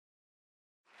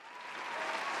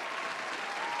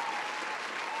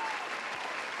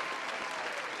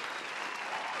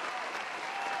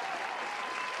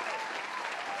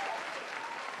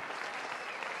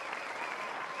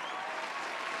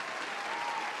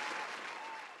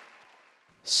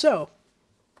So,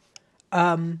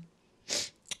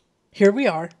 here we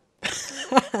are.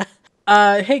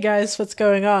 Hey guys, what's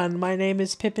going on? My name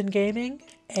is Pip.N.Gaming,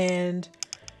 and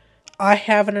I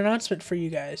have an announcement for you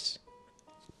guys.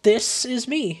 This is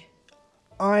me.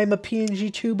 I'm a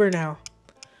PNG tuber now.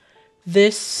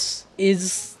 This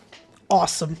is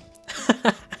awesome.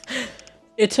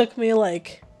 It took me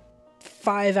like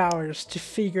 5 hours to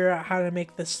figure out how to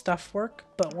make this stuff work,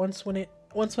 but once when it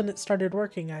started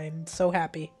working, I'm so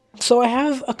happy. So I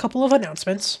have a couple of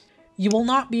announcements. You will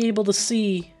not be able to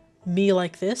see me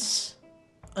like this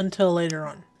until later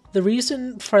on. The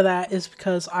reason for that is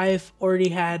because I've already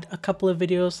had a couple of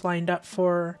videos lined up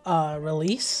for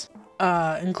release,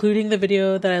 including the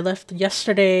video that I left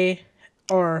yesterday,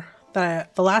 or the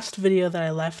last video that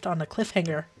I left on a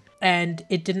cliffhanger, and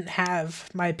it didn't have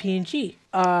my PNG.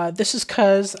 This is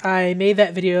because I made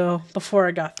that video before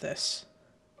I got this.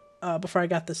 Before I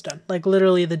got this done, like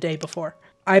literally the day before.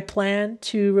 I plan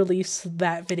to release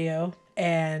that video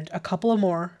and a couple of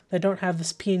more that don't have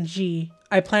this PNG.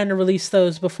 I plan to release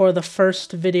those before the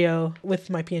first video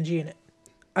with my PNG in it.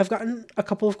 I've gotten a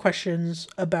couple of questions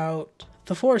about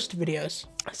the forest videos.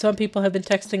 Some people have been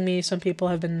texting me, some people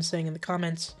have been saying in the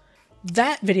comments.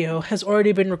 That video has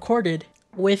already been recorded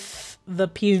with the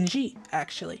PNG,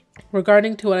 actually.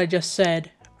 Regarding to what I just said,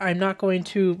 I'm not going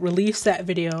to release that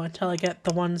video until I get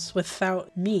the ones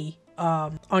without me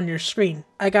on your screen.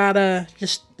 I gotta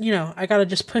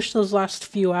just push those last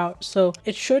few out, so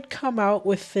it should come out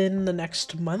within the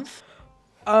next month.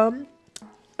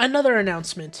 Another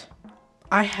announcement.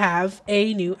 I have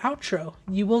a new outro.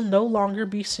 You will no longer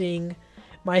be seeing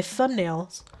my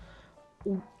thumbnails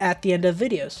at the end of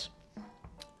videos.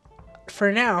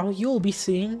 For now, you will be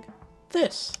seeing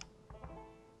this.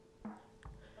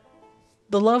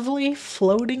 The lovely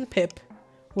floating Pip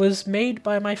was made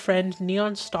by my friend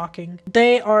Neon Stalking.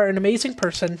 They are an amazing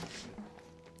person.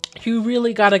 You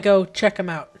really gotta go check them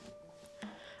out.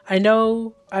 I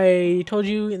know I told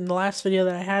you in the last video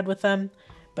that I had with them,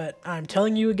 but I'm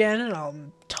telling you again, and I'll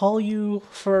tell you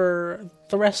for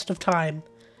the rest of time.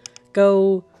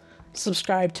 Go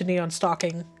subscribe to Neon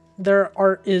Stalking. Their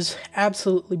art is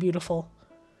absolutely beautiful.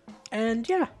 And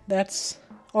yeah, that's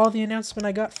all the announcement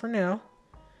I got for now.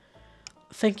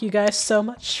 Thank you guys so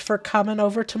much for coming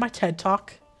over to my TED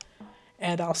Talk,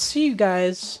 and I'll see you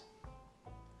guys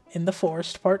in the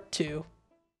forest part 2.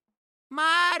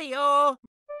 Mario!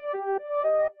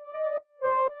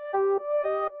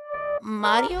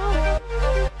 Mario?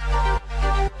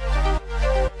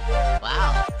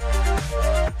 Wow.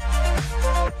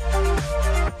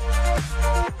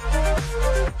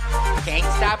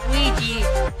 Can't stop Luigi.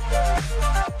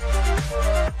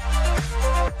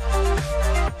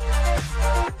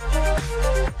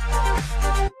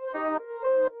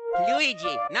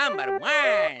 Luigi,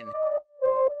 #1.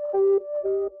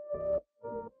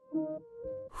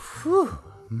 Whew,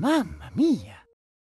 mamma mia.